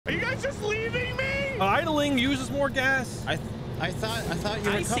Idling uses more gas. I thought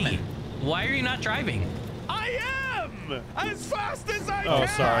you were coming. Why are you not driving? I am as fast as I Oh,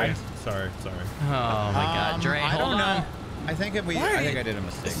 can. sorry. Oh my God, Dre, I don't hold on. know. I think I did a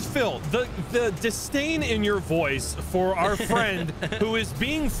mistake. Phil, the disdain in your voice for our friend who is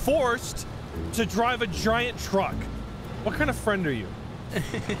being forced to drive a giant truck. What kind of friend are you?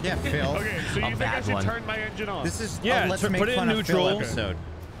 Yeah, Phil. Okay, so you think I should turn my engine off? This is let's make put it in fun of Phil neutral. episode.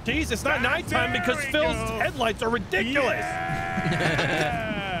 Jeez, it's not nighttime because Phil's headlights are ridiculous. Yeah.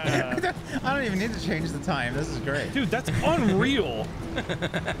 I don't even need to change the time. This is great. Dude, that's unreal.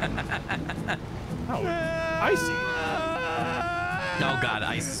 Oh, Icy. Oh God,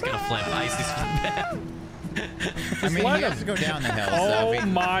 Ice is gonna flip. Icy's flipping. I mean, he has to go down the hill. Oh so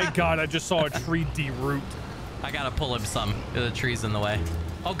my God, I just saw a tree deroot. I gotta pull him some. The tree's in the way.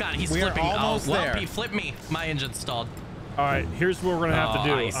 Oh God, he's We are flipping. almost Oh, well, there. he flipped me. My engine's stalled. All right, here's what we're gonna have to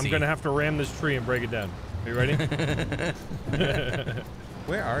do. Icy. I'm gonna have to ram this tree and break it down. Are you ready?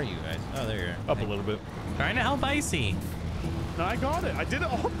 where are you guys? Oh, there you are. Up a little bit. Trying to help Icy. No, I got it. I did it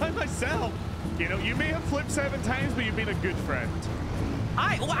all by myself. You know, you may have flipped 7 times, but you've been a good friend.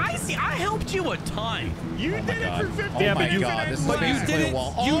 Icy, I helped you a ton. You Oh my did it God. for 50 Oh Yeah, my but you, God, this is but you basically did a it.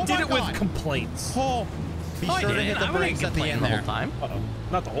 wall. You Oh did my it God. with complaints. Oh, be I sure to didn't. hit the I wasn't brakes at the complaining end the there. whole time. Uh-oh.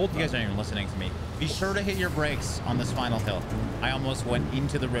 Not the whole time. You guys aren't even listening to me. Be sure to hit your brakes on this final hill. I almost went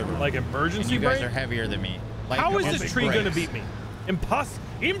into the river. Like and emergency you guys brake? are heavier than me. Like, How is on this big tree gonna brakes. beat me? I Impossible!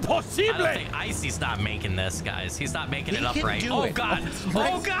 don't think Icy's not making this, guys. He's not making He it can upright. do Oh it. God! Brakes,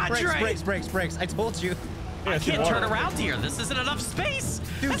 Oh God, brakes, Dre! brakes. I told you. Yeah, I it's can't turn water. around here. This isn't enough space.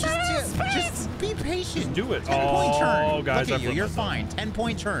 Dude, That's not enough space. just be patient. Just do it. 10-point turn. Oh, guys, Look I at you. flipped You're myself. fine.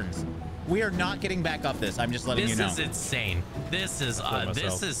 10-point turns. We are not getting back up this. I'm just letting This you know. is insane. This is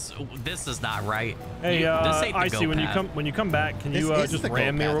not right. Hey, this ain't the Icy, go when you come back, can you This is just the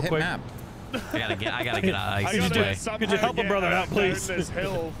ram me go real path. Hit quick? map. I gotta get out of Could you Icy's do way. it? Could you help a brother out, please? This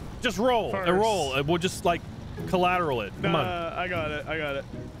hill. Just roll and First. roll. We'll just like collateral it. Come on. I got it.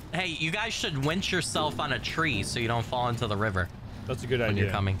 Hey, you guys should winch yourself on a tree so you don't fall into the river That's a good when idea.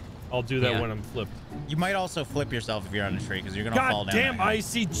 you're coming. I'll do that Yeah. when I'm flipped. You might also flip yourself if you're on a tree because you're gonna fall God down. damn, that hill.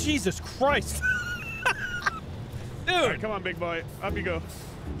 Icy! Jesus Christ! Dude, All right, come on, big boy. Up you go.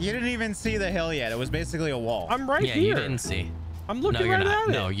 You didn't even see the hill yet. It was basically a wall. I'm right Yeah, here. you didn't see. I'm looking No, you're right not. at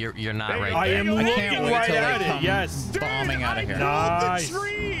it. No, you're not right I there. am I looking can't wait right till they at it. come. Yes. Bombing out of here. Nice. The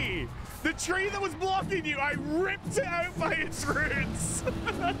tree! The tree that was blocking you, I ripped it out by its roots.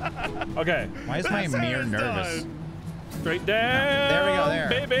 Okay. Why is my That's how mirror it's nervous? done. Straight down. There we go, there.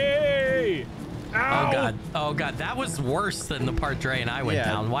 Baby. Ow. Oh God! Oh God! That was worse than the part Dre and I went Yeah.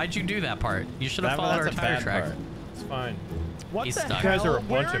 down. Why'd you do that part? You should have That- followed our that's a tire bad track. part. It's fine. What He's the stuck. hell? You guys are a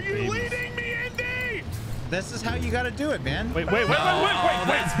Where bunch are of you babies. leading me, Indy? This is how you got to do it, man. Wait. Oh,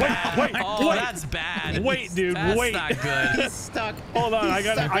 that's bad. Wait. Oh, that's bad. Wait, dude. That's wait. not good. He's stuck. Hold on. He's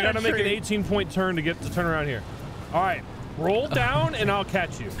I stuck gotta on a make an tree. 18-point turn to turn around here. All right. Roll down and I'll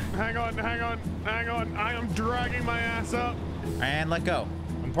catch you. Hang on. I am dragging my ass up. And let go.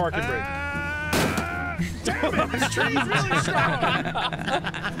 I'm parking brake. Damn it! This tree's really strong.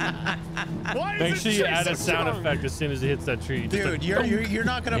 Why is Make this sure you tree add so a sound strong? effect as soon as it hits that tree. Just Dude, a you're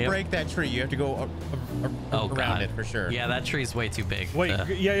not gonna Yep. break that tree. You have to go Oh around God! it for sure. Yeah, that tree's way too big. Wait,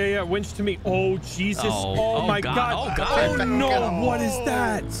 yeah. Winch to me. Oh, Jesus. Oh, my God. God. Oh, God. Oh, no. What is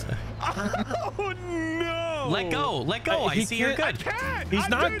that? Oh no! Let go. I He see you're can't- good. Can't. He's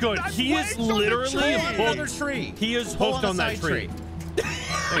not good. He is literally Pull on another hooked. tree. He is Pull hooked on that side tree.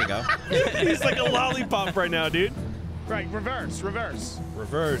 There you go. He's like a lollipop right now, dude. Right, reverse. Reverse.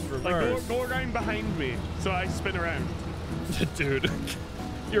 Like go around behind me, so I spin around. Dude,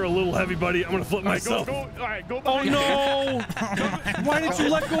 you're a little heavy, buddy. I'm gonna flip myself. All right, go Oh behind me. no! Why did you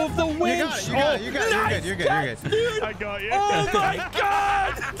let go of the winch? You got it. You're good. You're good. Dude. I got you. Oh my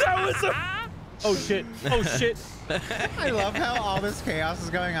God! That was a. Oh shit! Oh shit! I love how all this chaos is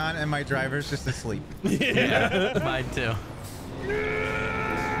going on and my driver's just asleep. Yeah. Mine too.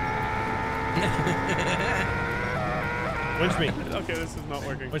 Winch me. Okay, this is not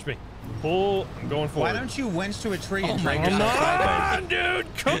working. Winch me. Pull. I'm going forward. Why don't you winch to a tree and my drag God. yourself sideways? Come on,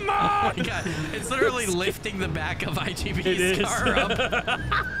 dude! Come Oh on! my God! It's literally lifting the back of It IGB's is. car up.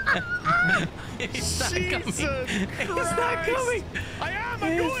 He's not Jesus coming. He's not Christ. coming. I am.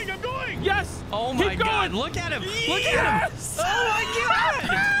 I'm going. Yes! Oh Keep my God! going. Look at him! Look Yes! at him! Oh my God!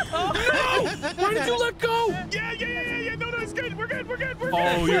 Oh, No! Why did you let go? Yeah. No, it's good. We're good.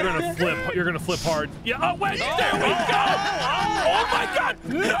 Oh, you're gonna flip. You're gonna flip hard. Yeah. Oh wait. There we go. Oh my God!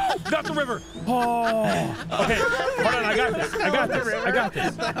 No! Not the river. Oh. Okay. Hold on. I got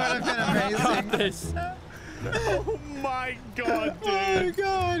this. That would have been amazing. This. Oh my God, dude. Oh my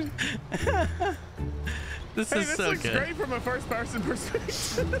God. This Hey, is this so looks good. great from a first-person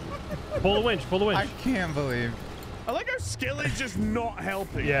perspective. Pull the winch. Pull the winch. I can't believe. I like how Skilly's just not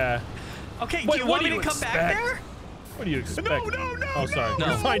helping. Yeah. Okay, Wait, do you what want me do to you come back expect? there? What do you expect? No, no, no, Oh, sorry. no.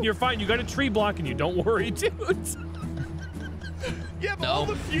 You're fine. You're fine. You got a tree blocking you. Don't worry, dude. Yeah, but all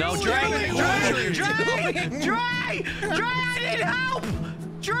No, the fuel no, is Dre, going Dre, on. Dre, I need help.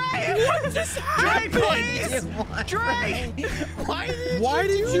 Dre, What just happened? please, Dre. Why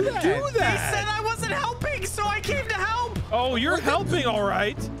did you do He said that? I wasn't helping, so I came to help. Oh, you're helping, all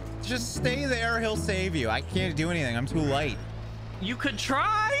right. Just stay there. He'll save you. I can't do anything. I'm too light. You could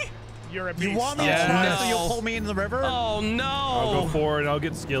try. You're a beast. You want me Yeah. to try No. so you'll pull me into the river? Oh I'll no. go forward. I'll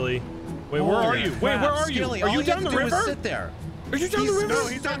get Skilly. Wait, where are Holy you? Wait, crap, where are you? Skilly, Are all you have down to the do is river? Sit there. Are you down the river? No,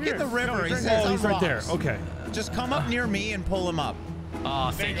 he's stuck down here. in the river. No, he he's says right Oh, he's right there. rocks. Okay. Just come up near me and pull him up.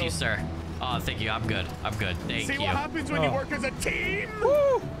 Oh, thank you, sir. Oh, thank you. I'm good. I'm good. Thank See you. what happens when you Oh. work as a team?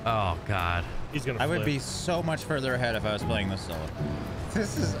 Woo! Oh God. He's gonna. I would flip. be so much further ahead if I was playing this solo.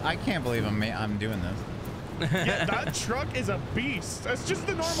 This is. I can't believe I'm doing this. Yeah, that truck is a beast. That's just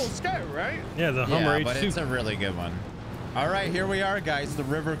the normal Scout, right? Yeah, the Hummer Yeah, but H2. it's a really good one. All right, here we are, guys. The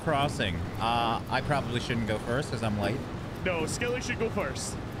river crossing. I probably shouldn't go first because I'm late. No, Skilly should go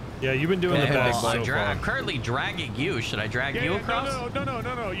first. Yeah, you've been doing the Yeah, bag well, so far. I'm currently dragging you. Should I drag you across?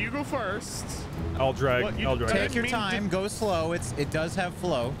 No. You go first. I'll drag. What, you I'll drag. Take your mean time. Go slow. It does have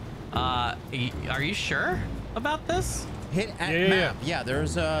flow. Are you sure about this? Hit at Yeah. map. Yeah,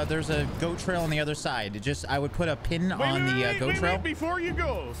 there's a goat trail on the other side. I would put a pin on the goat trail. Wait, before you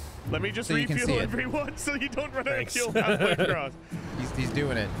go, let me just So you can see refuel it. everyone so you don't run out of Thanks. fuel halfway across. He's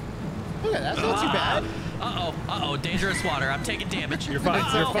doing it. Look at that. That's not too bad. Uh-oh. Dangerous water. I'm taking damage. You're fine.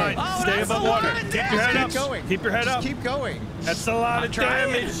 Uh-oh. You're fine. Oh, Stay that's above a water. lot of Keep your head up. Keep going. Keep your head Just up. keep going. That's a lot of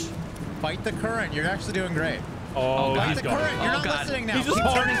trying. damage. Fight the current. You're actually doing great. Oh, God. he's Fight the gone. current. You're Oh, not God. listening now. He just Keep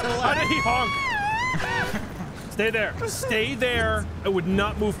turning honked. to the How left. did he honk? Stay there. Stay there. I would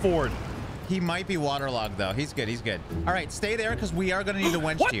not move forward. He might be waterlogged though. He's good. He's good. All right, stay there because we are going to need to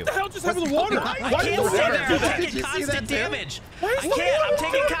winch What to you. the hell just happened to the What's water? going on? I Why can't is the stay water? there. I'm Did taking you see constant that too? damage. Why is I the can't. I'm water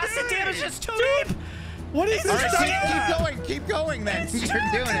taking water? constant damage. It's too deep. What is All this? right, stuff? keep going. Keep going then.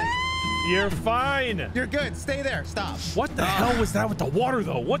 You're doing it. You're fine. You're good. Stay there. Stop. What the hell was that with the water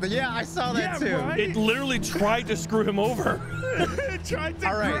though? What? But yeah, I saw that Yeah, too. right. It literally tried to screw him over. Tried to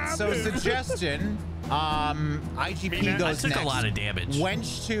All right, grab so him. suggestion. IGP I goes took next. a lot of damage.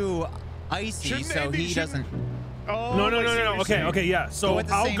 Wench to Icy, Shouldn't so Andy- he shouldn't- doesn't Oh, No. I see what you're Okay, saying. okay, yeah. So go at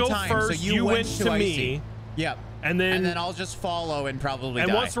the I'll same go time. first. So you went went to Icy. me, Yep. and then I'll just follow and probably and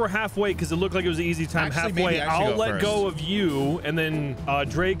die. once we're halfway, because it looked like it was an easy time Actually, halfway, maybe I should I'll go let first. go of you, and then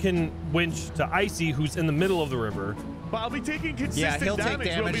Dre can winch to Icy, who's in the middle of the river. But I'll be taking consistent Yeah, he'll take damage.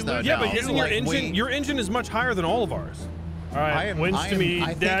 damage, when we though, lose Yeah, No, but isn't like, your engine? wait. Your engine is much higher than all of ours. All right, winch to me, I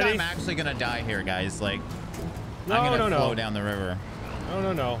think Daddy. I'm actually gonna die here, guys. Like, No, I'm gonna no. flow down the river.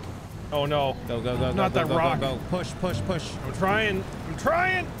 No. Oh no. Go, Not that rock. Go. Push. I'm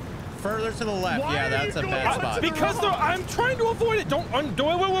trying. Further to the left. Why Yeah, are that's you a going bad up to spot. the Because rock? I'm trying to avoid it. Don't undo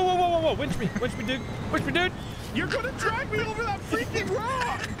it. Whoa. Winch me, dude. Winch me, dude. You're gonna drag me over that freaking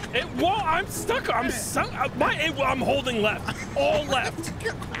rock. It won't. I'm stuck. I'm holding left. All left.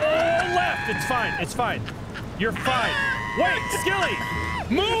 All left. It's fine. You're fine. Wait, Skilly,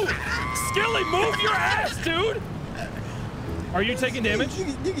 move. Skilly, move your ass, dude. Are you taking damage?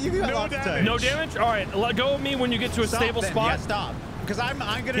 You got No lots of damage. time. No damage. All right. Let go of me when you get to a Stop stable then. spot. Yeah, stop. Because I'm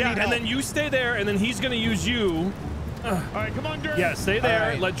gonna need Yeah, help. and then you stay there, and then he's gonna use you. All right, come on, Dre. Yeah, stay there. All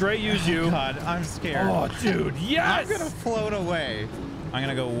right. Let Dre use you. God, I'm scared. Oh, dude, yes. I'm gonna float away. I'm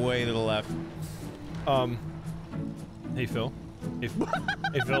gonna go way to the left. Hey Phil. Hey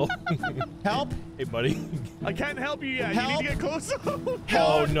Phil. Help! Hey buddy. I can't help you yet. Help. You need to get closer.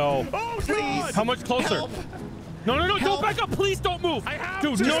 Oh no. Oh, Please. God. How much closer? Help! No, Help. don't back up. Please don't move. I have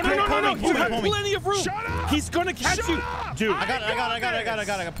Dude, to. no. Pull You me, have pull me. plenty of room. Shut up. He's gonna catch Shut you. up. Dude, I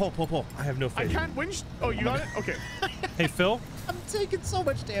got it. Pull. I have no I faith. can't winch. Oh, you got it? Okay. Hey Phil. I'm taking so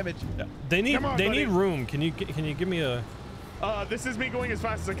much damage. They need Come on, buddy. room. Can you give me a This is me going as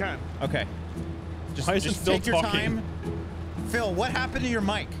fast as I can. Okay. Why isn't Just Phil take your talking? time. Phil, what happened to your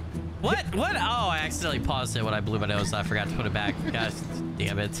mic? What? Oh, I accidentally paused it when I blew my nose. I forgot to put it back. Gosh,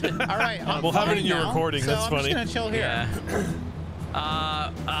 damn it. All right, I'm We'll have it fine in your now, recording, So that's I'm funny. just gonna chill here. Yeah.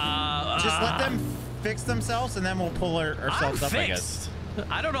 Just let them fix themselves, and then we'll pull ourselves I'm up, I guess.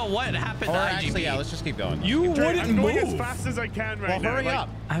 fixed. I don't know what happened Or to actually, IGP. yeah, let's just keep going. You Dre, wouldn't I'm going as move. fast as I can right Well, now. hurry Like, up.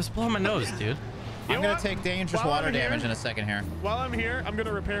 I was blowing my nose, dude. You I'm know gonna what? take dangerous While water I'm here- damage in a second here. While I'm here, I'm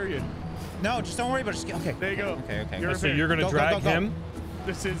gonna repair you. No, just don't worry about it. Okay. There you go. Okay. You're So you're gonna Go, go, drag go, go. him?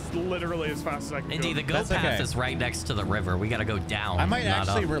 This is literally as fast as I can Indeed, the go. goat That's path okay. is right next to the river. We gotta go down. I might not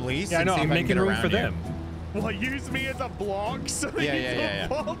actually up. release Yeah, I and know. see I'm if I can making get room around for you. them. What, use me as a block so that Yeah. you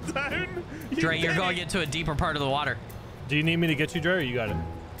don't fall down? Dre, you're did going it. into a deeper part of the water. Do you need me to get you, Dre, or you got it?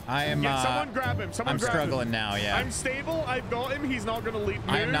 I am. Yeah, someone grab him. Someone I'm grab struggling him. now. Yeah. I'm stable. I've got him. He's not going to leap.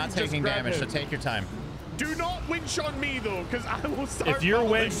 I am not Just taking grab damage, so him. take your time. Do not winch on me though, because I will start. If you're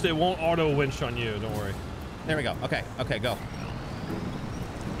falling. winched, it won't auto winch on you. Don't worry. There we go. Okay, go.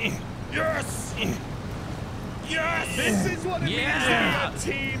 Yes. Yes. This is what it Yeah. means to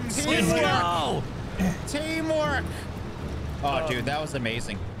be a team. Let's Teamwork. go. Teamwork. Oh, dude, that was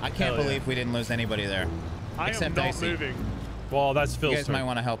amazing. I can't Hell yeah. believe we didn't lose anybody there. I Except am not Icy. moving. Well, that's You Phil's guys turn. might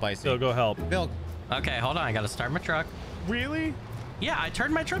want to help Icy. Phil, go help. Phil, Okay, hold on. I gotta start my truck. Really? Yeah, I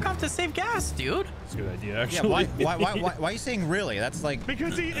turned my truck off to save gas, dude. That's a good idea, yeah, actually. why are you saying really? That's like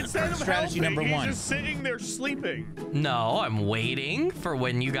Because instead of strategy helping, number he's one. just sitting there sleeping. No, I'm waiting for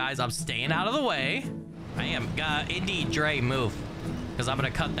when you guys. I'm staying out of the way. I am. Indeed, Dre, move, because I'm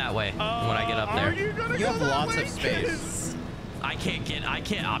gonna cut that way when I get up Are there. you gonna You go have that lots way? of space. 'Cause I can't get.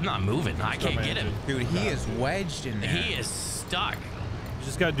 I'm not moving. I can't man, get him. Dude, he is wedged in there. He is stuck. You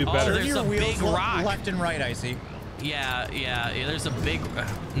just gotta do Oh, better. there's Turn your a wheels big rock. left and right, Icy. Yeah. There's a big.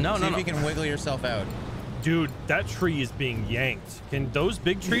 No. See if you can wiggle yourself out. Dude, that tree is being yanked. Can those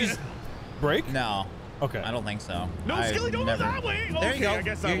big trees break? No. Okay. I don't think so. no, I Skilly, don't never- go that way. There Okay, you go. I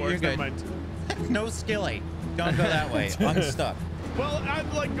guess that You're works. good. Never mind. No Skilly. Don't go that way. Unstuck. Well,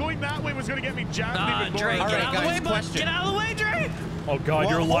 I'm like going that way was gonna get me jabbed even more. Dre, All get right, out of the guys, way, bud. question. Get out of the way, Dre. Oh god,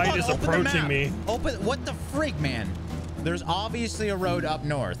 your Well, light hold is on, open the approaching map. me. What the frig, man? There's obviously a road up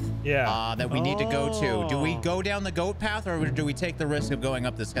north. Yeah. That we need to go to. Do we Oh. go down the goat path, or do we take the risk of going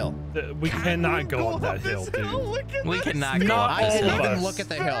up this hill? We cannot go up that this hill, dude. Look at We this. cannot go Not up I this didn't all of hill. even us. look at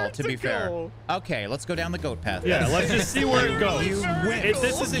the hill, to be fair. Vertical. Okay, let's go down the goat path. Yeah, then. let's just see where it goes. You wimps. If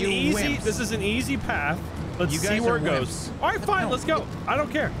this is an You easy, wimps. this is an easy path. Let's You see guys where are it goes. wimps. All right, fine, No. let's go. I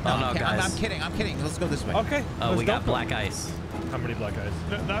don't care. Oh no, I'm guys. kidding. Let's go this way. Okay. Oh, let's we go got for it. black ice. How many black eyes?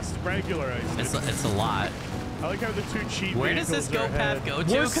 That's regular ice. It's a lot. I like how the two cheap Where does this vehicles goat are path ahead. go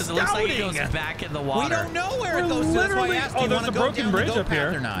to? We're Because it looks like it goes scouting. back in the We water. don't know where it We're goes. So that's why I asked. Do oh, you there's want a to go broken down bridge the goat up path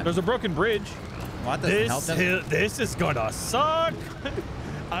here. or not? There's a broken bridge. Well, that doesn't help, does it? This is gonna suck.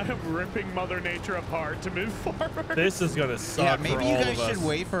 I am ripping Mother Nature apart to move forward. This is gonna suck Yeah, for maybe all you guys of us. should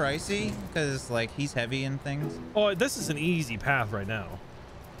wait for Icy, because like he's heavy and things. Oh, this is an easy path right now.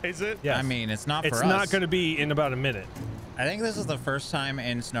 Is it? Yes. I mean, it's not for It's us. not gonna be in about a minute. I think this is the first time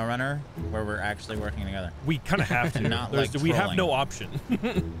in SnowRunner where we're actually working together. We kind of have to. Not There's- like we have trolling. no option.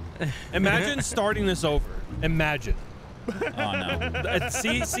 Imagine starting this over. Imagine. Oh no.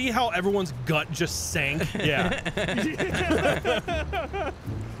 See how everyone's gut just sank? Yeah.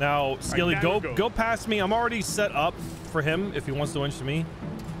 Now, Skilly, now go go. go past me. I'm already set up for him if he wants to winch to me.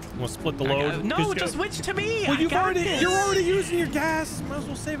 We'll split the load. No, 'Cause- just witch to me. Well, I got this. you're already using your gas. Might as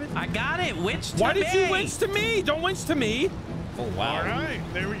well save it. I got it. Witch to Why me. did you winch to me? Don't winch to me. Oh wow. All right,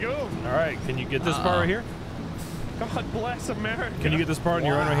 there we go. All right, can you get this part right here? God bless America. Can you get this part and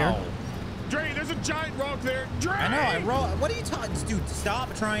you're right here? Wow. Dre, there's a giant rock there. Dre! I know. I roll. What are you talking, dude?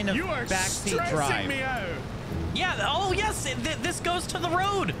 Stop trying to You are backseat stressing drive. me out. Yeah. Oh yes. This goes to the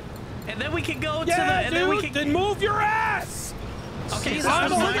road, and then we can go to the. Yeah, And dude. then we can. Then move your ass. Okay. See, So this I'm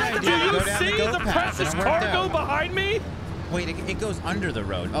was my looking- idea. do Go you down the see goat the path, precious and it worked cargo out. behind me? Wait, it goes under the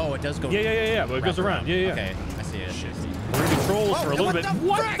road. Oh, it does go. Yeah, but it goes wrap around. Yeah. Okay, I see it. We're in control for a little bit.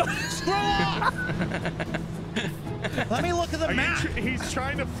 What the Scroll off! Let me look at the Are you map. he's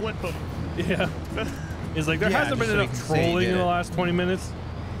trying to flip him. Yeah. It's like there Yeah, hasn't been just so we enough can say he trolling did in the it. last 20 minutes.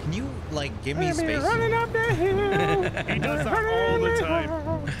 Can you like give me space? Running up the hill. He does that all the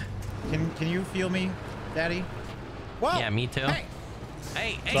time. Can you feel me, Daddy? Whoa. Yeah, me too.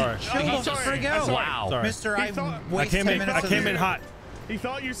 Hey, Hey. Sorry. chill I'm the sorry. frig I'm out. sorry. Wow. Sorry. Mister, He I thought- I waste came 10 in. minutes I came in of hot. He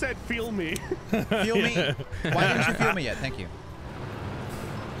thought you said feel me. Feel me? Why didn't you feel me yet? Thank you.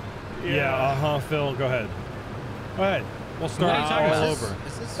 Yeah. Phil, go ahead. Go ahead. We'll start What are you talking all about? over.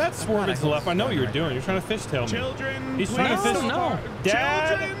 Is this- That's swerving to the left. I know what you're doing. You're trying to fishtail me. Children, He's please trying to fish. stop.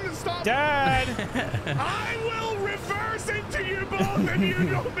 Dad. Children, stop. Dad. I will reverse into you both and you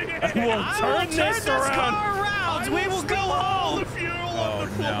don't be I will turn this around. I We will go spill all the home. fuel Oh on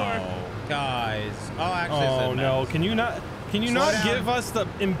the floor. no, guys. Oh, actually, Oh it no! matters. Can you not? Can you Slow not down. give us the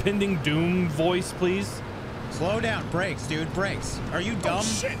impending doom voice, please? Slow down. Brakes, dude. Brakes. Are you dumb? Oh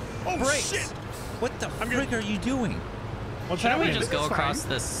shit! Oh Brakes. shit! What the I'm frig gonna- are you doing? What's Shouldn't we happening? just go This is across fine.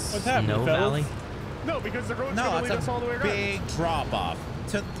 this What's happening, snow fellas? valley? No, because the road's No, gonna it's lead us all the way a around. big drop off.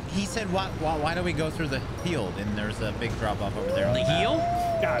 So he said, why do we go through the field? And there's a big drop off over there. on The map. heel?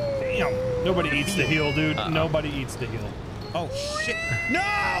 God damn! Nobody eats the heel, dude. Uh-oh. Nobody eats the heel. Oh shit!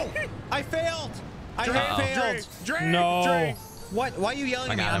 No! I failed. I have failed. Dre, No. Dre, What? Why are you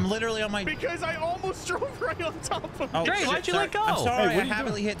yelling at me? I'm literally on my... Because I almost drove right on top of Oh, Dre, shit, why'd you sorry. let go? I'm sorry, Hey, what are I you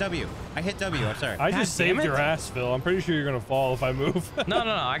happily hit W. I hit W, I'm sorry. I God just damn saved it. your ass, Phil. I'm pretty sure you're gonna fall if I move. No,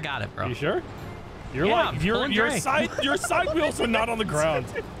 I got it, bro. You sure? You're Yeah, like I'm your pulling your Dre. side wheels are not on the ground.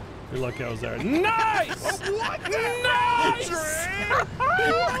 You're lucky I was there. Nice! What? Nice!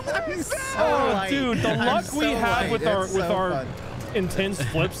 Oh, Oh, dude, the luck we have with our It's so fun. intense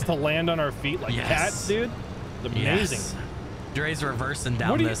flips to land on our feet like Yes. cats, dude. It's amazing. Yes. Dre's reversing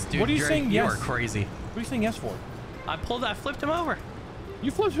down What are you- this, dude. what are you Dre, saying You yes? are crazy. What are you saying yes for? I flipped him over.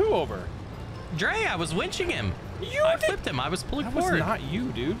 You flipped who over? Dre, I was winching him. I flipped him. I was pulling That was forward. not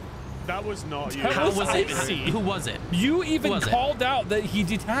you, dude. That was not you. That How was was it? icy. Who was it? You even was it? called out that he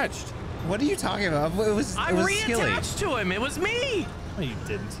detached. What are you talking about? It was I Skilly. reattached to him. It was me. No, you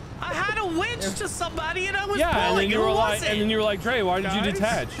didn't. I had a winch to somebody and I was Yeah, and pulling. then you Who were was like, it? and then you were like, Dre, why did you Guys?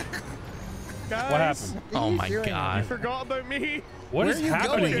 detach? Guys, What happened? Oh my You god. forgot about me. What Where is are you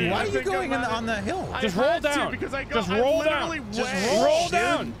happening? going? Why are I you think going I'm on the hill? I Just had roll to down. because I got, Just I roll literally down. Just went- Roll dude.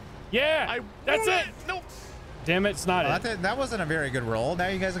 down. Yeah, I that's it. No. Damn it, it's not it. That wasn't a very good roll. Now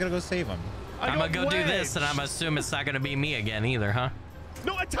you guys are gonna go save him. I'm gonna go do wedged. this and I'm gonna assume it's not gonna be me again either, huh?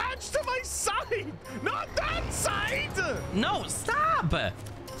 No, attached to my side, not that side. No, stop!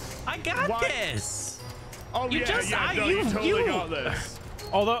 I got What? this. Oh You yeah, just- yeah, no, you totally you- got this.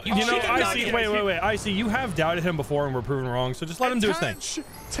 Although, You you know, chicken Icy, nugget. wait, Icy, you have doubted him before and we're proven wrong, so just let him do his thing. Attach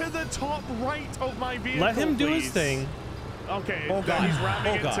to the top right of my vehicle. Let him do his please. thing. Okay, Oh, God. he's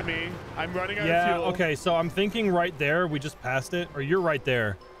ramming Oh, into God. me. I'm running out of Yeah, fuel. okay, so I'm thinking right there, we just passed it, or you're right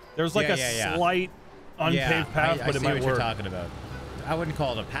there. There's like Yeah. slight unpaved path, I but it see might what work. you're talking about. I wouldn't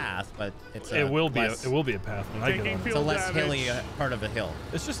call it a path, but it's It will be less, a path when I get Taking on it. it's a fuel less damage. hilly part of a hill.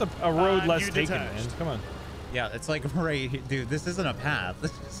 It's just a road less you taken, man. detached. Come on. Yeah, it's like right here. Dude, this isn't a path.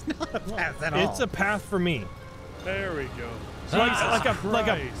 This is not a path at all. It's a path for me. There we go. So like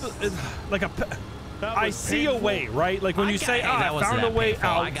Christ. like a That I was see a painful. way, right? Like when I you got- say, hey, I that wasn't found a that way painful.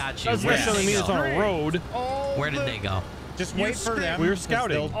 out. I got you. That's Where necessarily did mean they it's on a go? road. All Where did the- they go? Just You wait for them. We were 'cause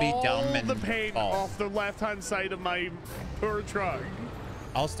scouting. They'll be all dumb and the paint fall. off the left-hand side of my poor truck.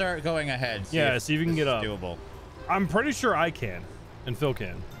 I'll start going ahead. Yeah, see if you can this get is up. Doable. I'm pretty sure I can, and Phil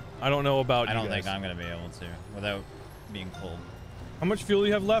can. I don't know about I you don't guys. think I'm gonna be able to without being pulled. How much fuel do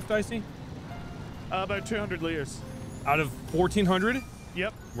you have left, Icy? About 200 liters. Out of 1,400?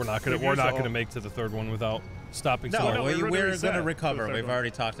 Yep. We're not Give gonna yourself- make to the third one without stopping. No, somewhere. no, we're we're gonna gonna reset recover. the third We've one.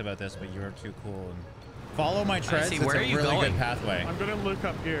 already talked about this, but you were too cool. And follow my treads. see, It's where a are you really going? good pathway. I'm gonna look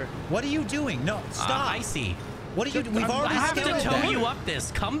up here. What are you doing? No, stop. I see. What are you? We've I'm- already I have to scaled tow that. you up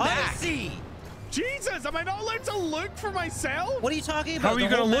this. Come back. Icy. Jesus, am I not allowed to look for myself? What are you talking about? How are you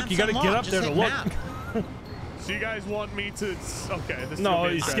The gonna whole look? You map's gotta get unlocked. up there Just to hit look. map. So you guys want me to? Okay. This No,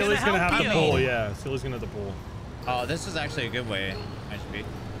 is gonna be Skilly's gonna have help to you. pull. Yeah, Skilly's gonna have to pull. Oh, this is actually a good way. I should be.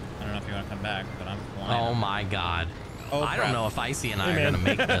 I don't know if you want to come back, but I'm flying. Oh my god. Oh, I don't crap. know if Icy and I Hey, are man. gonna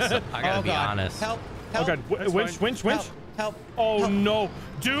make this. I gotta Oh, be God. honest. Help! Oh Help! god, That's winch, fine. winch, winch. Help! Oh help. no,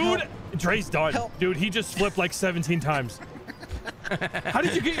 dude! Help. Dre's done. Help. Dude, he just flipped like 17 times. How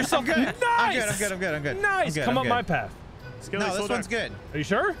did you get yourself? I'm good. Nice. I'm good. Nice. I'm good, Come I'm up good. my path. Skilly, No, slow this one's down. good. Are you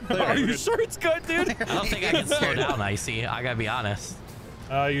sure? Are you sure it's good, dude? I don't think I can slow down, Icy. I gotta be honest.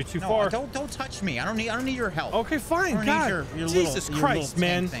 You're too No, far. don't touch me. I don't need your help. Okay, fine. I don't need God, your Jesus little Christ, tank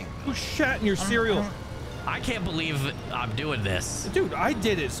man. thing. Who shat in your cereal? I can't believe I'm doing this. Dude, I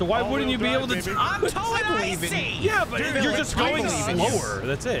did it, so why All-wheel wouldn't you be drive, able to? baby. I'm towing believe in Icy! Yeah, but Dude, you're like, just I going believe in you. slower.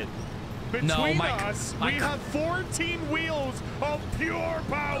 That's it. Between No, us, my we car- have 14 wheels of pure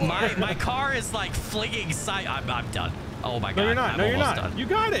power. My car is like flinging side. I'm done. Oh my god. No, you're not. I'm No, you're almost not. done. You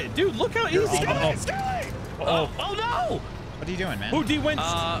got it, dude. Look how easy. almost- Skilly! Oh, Oh no! What are you doing, man? who de-winched?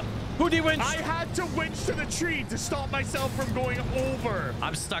 Who de-winched? I had to winch to the tree to stop myself from going over.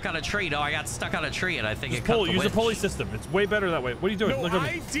 I'm stuck on a tree. No, I got stuck on a tree and I think Just it cut pull. the Use a winch. pulley system. It's way better that way. What are you doing? No, Look at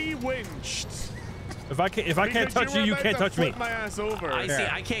I me. de-winched. If I can't Because touch you, were you about can't to touch me. flip my ass over. I see.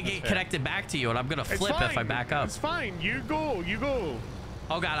 Fair. I can't get connected back to you, and I'm gonna It's flip if I fine. back up. It's fine. You go. You go.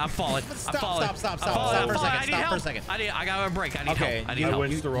 Oh god, I'm falling. Stop, I'm falling. stop, I'm stop, falling. stop I'm for a falling. second, I need stop for a help. second. I got a break. I need Okay, help. I need I help.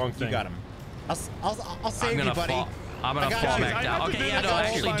 winched the wrong You thing. got him. I'll I'm save gonna you, buddy. fall. I'm gonna I got fall you. back I down. had to Okay, do yeah, this no, all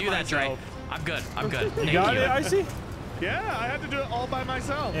actually by do that, Dre. myself. I'm good. I'm good. You Thank got you. it, Icy? Yeah, I had to do it all by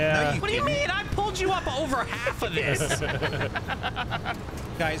myself. Yeah. you What do you mean? I pulled you up over half of this.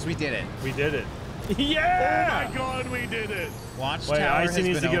 Guys, we did it. We did it. Oh Yeah. my god, we did it. Watchtower Wait, has Icy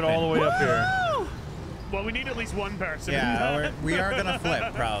needs to been get all the opened. way up here. Well, we need at least one person. Yeah, we are gonna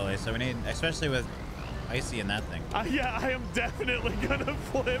flip probably. So we need, especially with Icy in that thing. Yeah, I am definitely gonna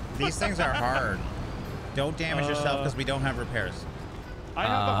flip. These things are hard. Don't damage yourself because we don't have repairs. I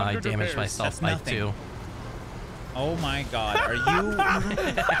have I 100 damaged repairs. myself That's by nothing. 2. Oh my God, are you?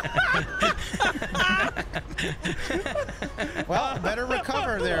 Well, better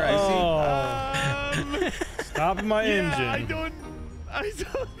recover there, I see. Stop my engine. I don't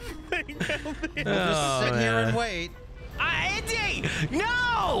think I'll be able Just sit here and wait. Andy,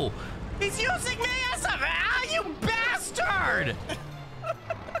 no! He's using me as a you bastard!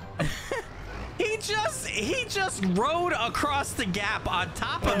 He just rode across the gap on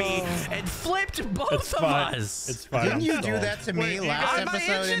top of me and flipped both of us. It's fine. Didn't you do that to me last My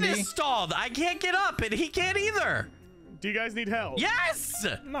episode, engine Indy? is stalled. I can't get up, and he can't either. Do you guys need help? Yes!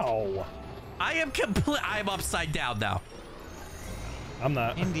 No. I am upside down now. I'm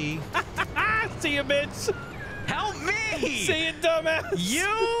not. Indy. See you, bitch. Help me! See you, dumbass.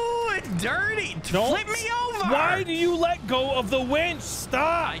 You dirty! Don't. Flip me over! Why do you let go of the winch?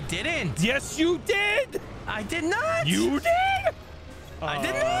 Stop. I didn't. Yes, you did. I did not. You did. I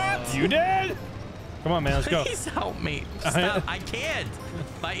did not. You did. Come on, man. Let's go. Please help me. Stop. I can't.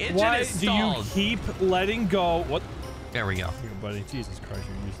 My engine Why is do you stalled. keep letting go? What? There we go. Here, buddy. Jesus Christ,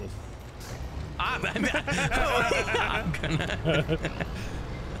 you're useless.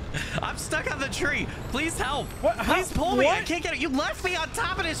 I'm stuck on the tree. Please help. What? Please pull me. What? I can't get it. You left me on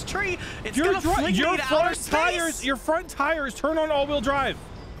top of this tree. It's Your gonna fling me your to outer front space. tires. Your front tires turn on all-wheel drive.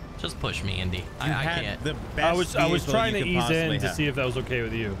 Just push me, Indy. I had can't. the best I was vehicle trying you to could ease possibly in to have. see if that was okay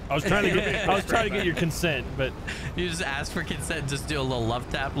with you. I was trying to get your consent, but You just ask for consent. Just do a little love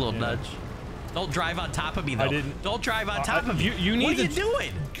tap, a little nudge. Don't drive on top of me, though. I didn't. Don't drive on top of me. You need what are you to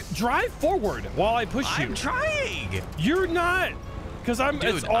doing? drive forward while I push you. I'm trying. You're not, because I'm.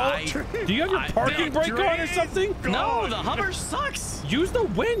 Dude, it's all. Do you have your parking brake on or something? No, the Hummer sucks. Use the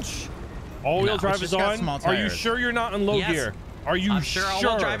winch. All-wheel No, drive it's is just got on. small Are you tires. sure you're not in low Yes. gear? Are you I'm sure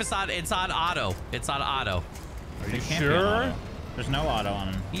all-wheel drive is on. It's on auto. It's on auto. Are you It can't be on sure? auto. There's no auto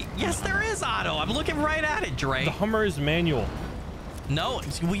on him. Yes, there is auto. I'm looking right at it, Dre. The Hummer is manual. No,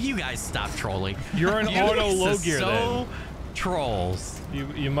 will you guys stop trolling? You're in You auto guys low are gear so trolls.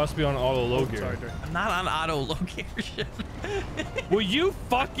 then. You must be on auto low gear. Sorry, Dre. I'm not on auto low gear. Will you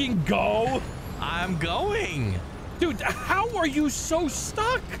fucking go? I'm going. Dude, how are you so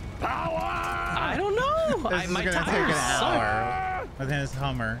stuck? I don't know. This is My gonna take tires an suck. hour with his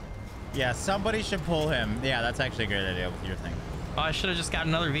Hummer. Yeah, somebody should pull him. Yeah, that's actually a great idea with your thing. Oh, I should have just got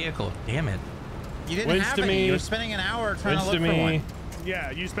another vehicle. Damn it. You didn't Winch have to any. me. You were spending an hour trying Winch to look to for me. one.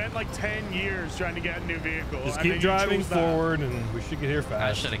 Yeah, you spent like 10 years trying to get a new vehicle. Just and keep then you driving chose that. forward, and we should get here I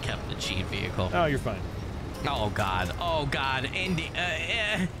fast. should have kept the cheat vehicle. Oh, you're fine. Oh, God. Oh, God. Indy.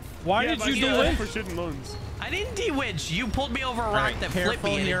 Why Yeah, did but you I do still it? for shooting loans. I didn't de-winch. You pulled me over a rock right, that flipped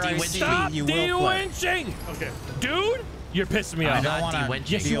me and it careful here, I de-winched see. me. Stop You will flip. de-winching! Okay. Dude, you're pissing me I'm off. not don't wanna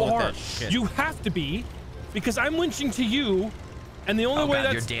de-winching. Yes, deal you with are. that shit. You have to be, because I'm winching to you, and the only Oh, way God,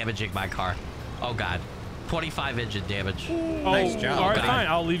 you're that's... damaging my car. Oh, God. 25 engine damage. Nice job. All right, God. fine.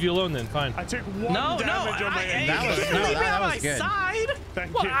 I'll leave you alone then. Fine. I took one No, damage on my engine. That was- you no, leave me that on was my good. side.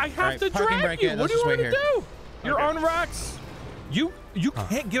 Thank Well, you. I have Alright, to parking drive brake you. it. What Let's do you just want me wait to here. do? You're on rocks. You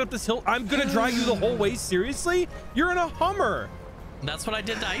can't get up this hill. I'm gonna drive you the whole way. Seriously? You're in a Hummer. That's what I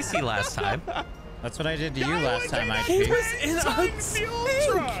did to Icy last time. That's what I did to you I last was time, in a He IP. was in a fuel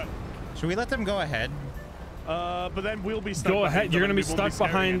tank. truck. Should we let them go ahead? But then we'll be stuck. Go behind ahead. You're them gonna be and we won't stuck scary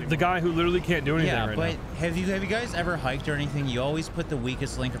behind the anymore. guy who literally can't do anything Yeah, right but now. have you guys ever hiked or anything? You always put the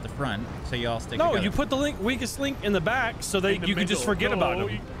weakest link at the front, so you all stick No, together. you put the weakest link in the back so that In the you can just middle. forget about No,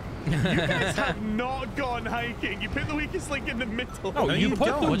 him. You guys have not gone hiking. You put the weakest link in the middle. No, No, you you put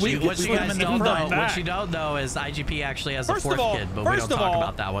don't. the What you weakest link guys in don't the know, back. what you don't know is IGP actually has a First of fourth all- kid, but we first don't of talk all-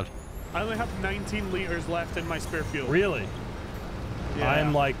 about that one. I only have 19 liters left in my spare fuel. Really? Yeah.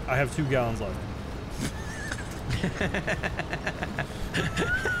 I'm like, I have 2 gallons left.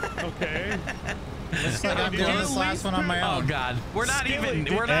 Okay. Looks like I'm Did doing you this at last least one on my Oh own. God, we're not Skilly, even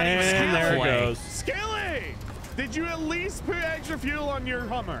did- we're not even And there it halfway. goes. Skilly! Did you at least put extra fuel on your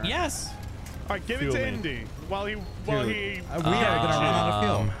Hummer? Yes. All right, give Fuel it to me. Indy while he Dude, he. we are gonna run out of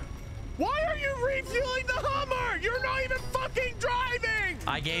fuel. Why are you refueling the Hummer? You're not even fucking driving.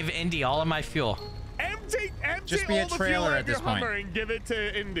 I gave Indy all of my fuel. Empty Just be all a the fuel trailer out at of your this point. Hummer and give it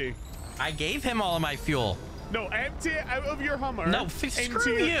to Indy. I gave him all of my fuel. No, empty it out of your Hummer. No, into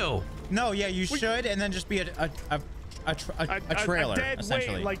screw your- you. No, yeah, you should, and then just be a trailer, a dead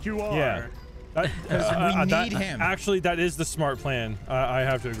essentially. weight like you are. Yeah. we need him. Actually, that is the smart plan. I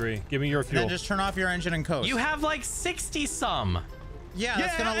have to agree. Give me your fuel. Then just turn off your engine and coast. You have like 60 some. Yeah,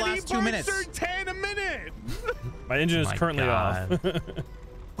 that's gonna and he last 2 burns minutes. through 10 a minute. My engine is My currently God. off.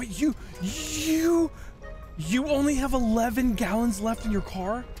 Wait, you only have 11 gallons left in your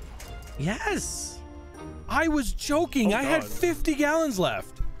car? Yes. I was joking. Oh, I had God. 50 gallons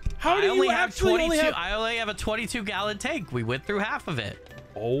left. How do you actually only have... I only have a 22-gallon tank. We went through half of it.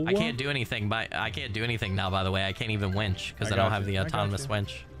 Oh, I can't do anything. I can't do anything now. By the way, I can't even winch because I don't have the autonomous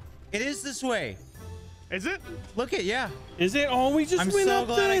winch. It is this way. Is it? Look at Is it? Oh, we just I'm went so up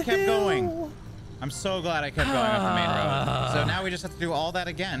glad the I kept hill. going. I'm so glad I kept going up the main road. So now we just have to do all that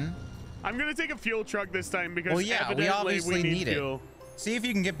again. I'm gonna take a fuel truck this time because Well, yeah, we evidently obviously need it. fuel. See if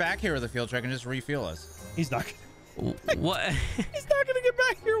you can get back here with a fuel truck and just refuel us. He's not. What? He's not gonna get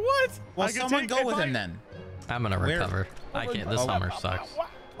back here. What? Well, I can someone take- go if with I- him then. I'm gonna recover. I can't. This summer sucks.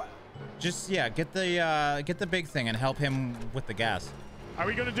 Just get the big thing and help him with the gas. Are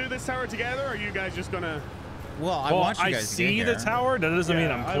we gonna do this tower together, or are you guys just gonna? Well, I want you guys to see get the here. tower. That doesn't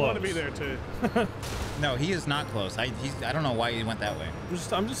mean I'm close. I want to be there too. No, he is not close. I don't know why he went that way.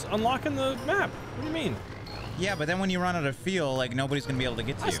 I'm just unlocking the map. What do you mean? Yeah, but then when you run out of fuel, like nobody's gonna be able to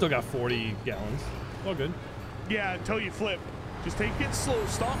get to I you. still got 40 gallons. All good. Yeah, until you flip. Just take it slow.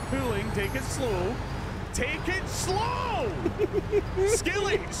 Stop pulling. Take it slow. Take it slow.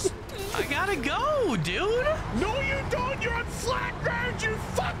 Skillies. I gotta go, dude. No, you don't. You're on flat ground. You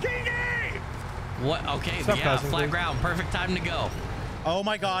fucking A. What? Okay, Stop yeah, cussing, flat please. ground. Perfect time to go. Oh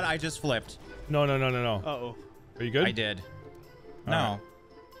my god, I just flipped. No. Uh-oh. Are you good? I did. All No, right.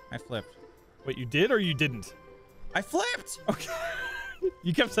 I flipped. Wait, you did or you didn't? I flipped. Okay.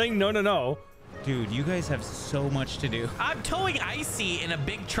 You kept saying no. Dude, you guys have so much to do. I'm towing Icy in a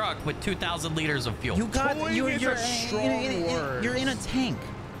big truck with 2,000 liters of fuel. You got Towing is a strong word. You're in a tank.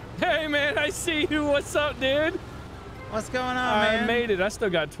 Hey, man, I see you. What's up, dude? What's going on, I man? made it. I still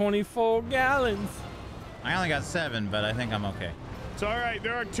got 24 gallons. I only got 7, but I think I'm okay. It's all right.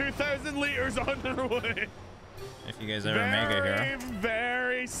 There are 2,000 liters on their way. If you guys ever make it here.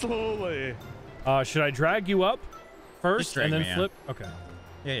 Very slowly. Should I drag you up first Just drag and then me, yeah. flip? Okay.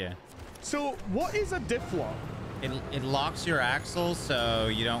 Yeah. So, what is a diff lock? It locks your axle so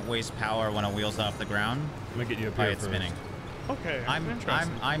you don't waste power when a wheel's off the ground I'm gonna get you up by here it first. spinning. Okay.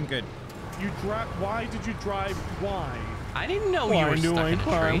 I'm good. You drive. Why did you drive? Why? I didn't know you Why were do stuck I in a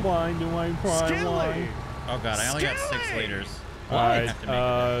cry? tree. Why do I cry? Skilly. Oh god, I only got 6 Skilly! liters. All right. have to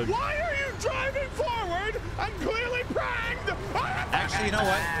make it Why are you driving forward? I'm clearly pranked. Actually, you know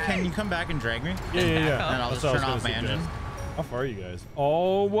what? Can you come back and drag me? Yeah. And I'll That's just what I was turn off my gonna engine. suggest. How far are you guys?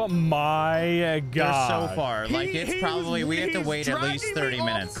 Oh my They're god. so far. Like it's probably we have to wait at least 30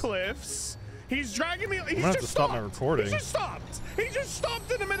 minutes. Cliffs. He's dragging me. He's gonna have just to stop my stopped. recording. He just stopped. He just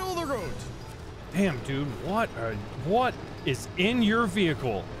stopped in the middle of the road. Damn, dude. What is in your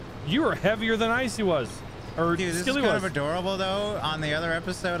vehicle? You are heavier than Icy was. Or Dude, this is Skilly kind was. of adorable though. On the other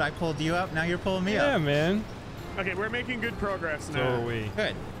episode, I pulled you up. Now you're pulling me Yeah, up. man. Okay, we're making good progress So now. are we.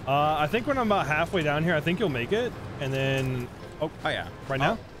 Good. I think when I'm about halfway down here, I think you'll make it. And then, Oh yeah. right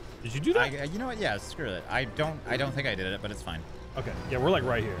now? Did you do that? You know what? Yeah, screw it. I don't think I did it, but it's fine. Okay. Yeah, we're like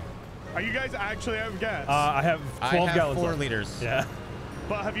right here. Are you guys actually out of gas? I have 12 I have gallons 4 left. liters. Yeah.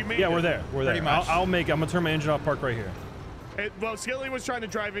 but have you made Yeah, it? we're there. We're there. Pretty much. I'll make it. I'm gonna turn my engine off, park right here. Well, Skilly was trying to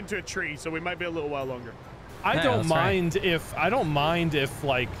drive into a tree, so we might be a little while longer. I Yeah, don't that's right. mind if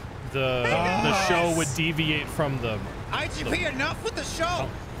like the show would deviate from the IGP, enough with the show.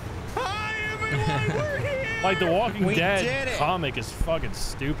 Hi, everyone. We're here. like the Walking We Dead did it. comic is fucking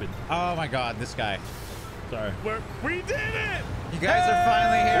stupid. Oh my god, this guy. Sorry. We did it. You guys are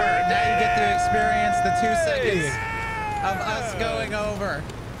finally here. Now you get to experience the 2 seconds of us going over.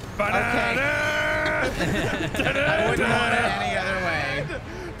 Okay. I wouldn't want it any other way.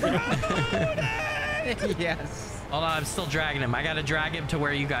 Yes. Hold on, I'm still dragging him. I gotta drag him to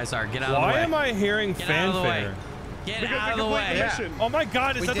where you guys are. Get out of the way. Why am I hearing Get out of the way. fanfare? Get Because out we of the completed way. the Yeah. mission. Oh my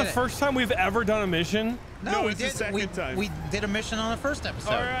god, is We that the did it. first time we've ever done a mission? No, we it's the did. second time. We did a mission on the first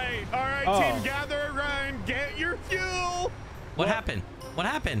episode. All right, Oh. team, gather around. Get your fuel. What happened? What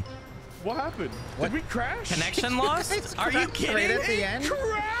happened? What happened? What? Did we crash? Connection lost? Guys Are you crashed right kidding? at the end?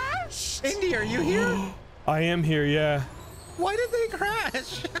 Crashed. Indy, are you here? I am here, yeah. Why did they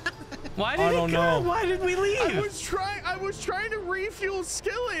crash? Why did I it don't go? know. Why did we leave? I was trying to refuel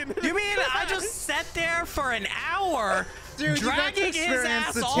Skilly. You mean I just sat there for an hour, Dude, you got to dragging his experience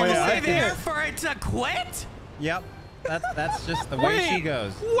ass the all 2 the way seconds. there for it to quit? Yep. That's just the way she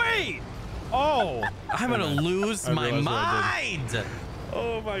goes. Wait! Oh! I'm gonna lose I my realized what I mind.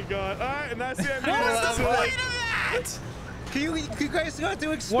 Oh my god! All right, and that's the end. What was the love point it. of that? You guys got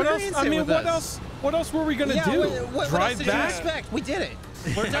to experience What else? I it mean, with what us. else? What else were we gonna Yeah, do? what else Drive did you back? expect? We did it.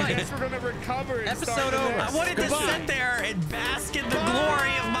 We're I done. guess we're gonna recover and Episode start the over. next. I wanted to Goodbye. sit there and bask in the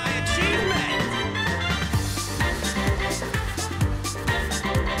glory of my achievement.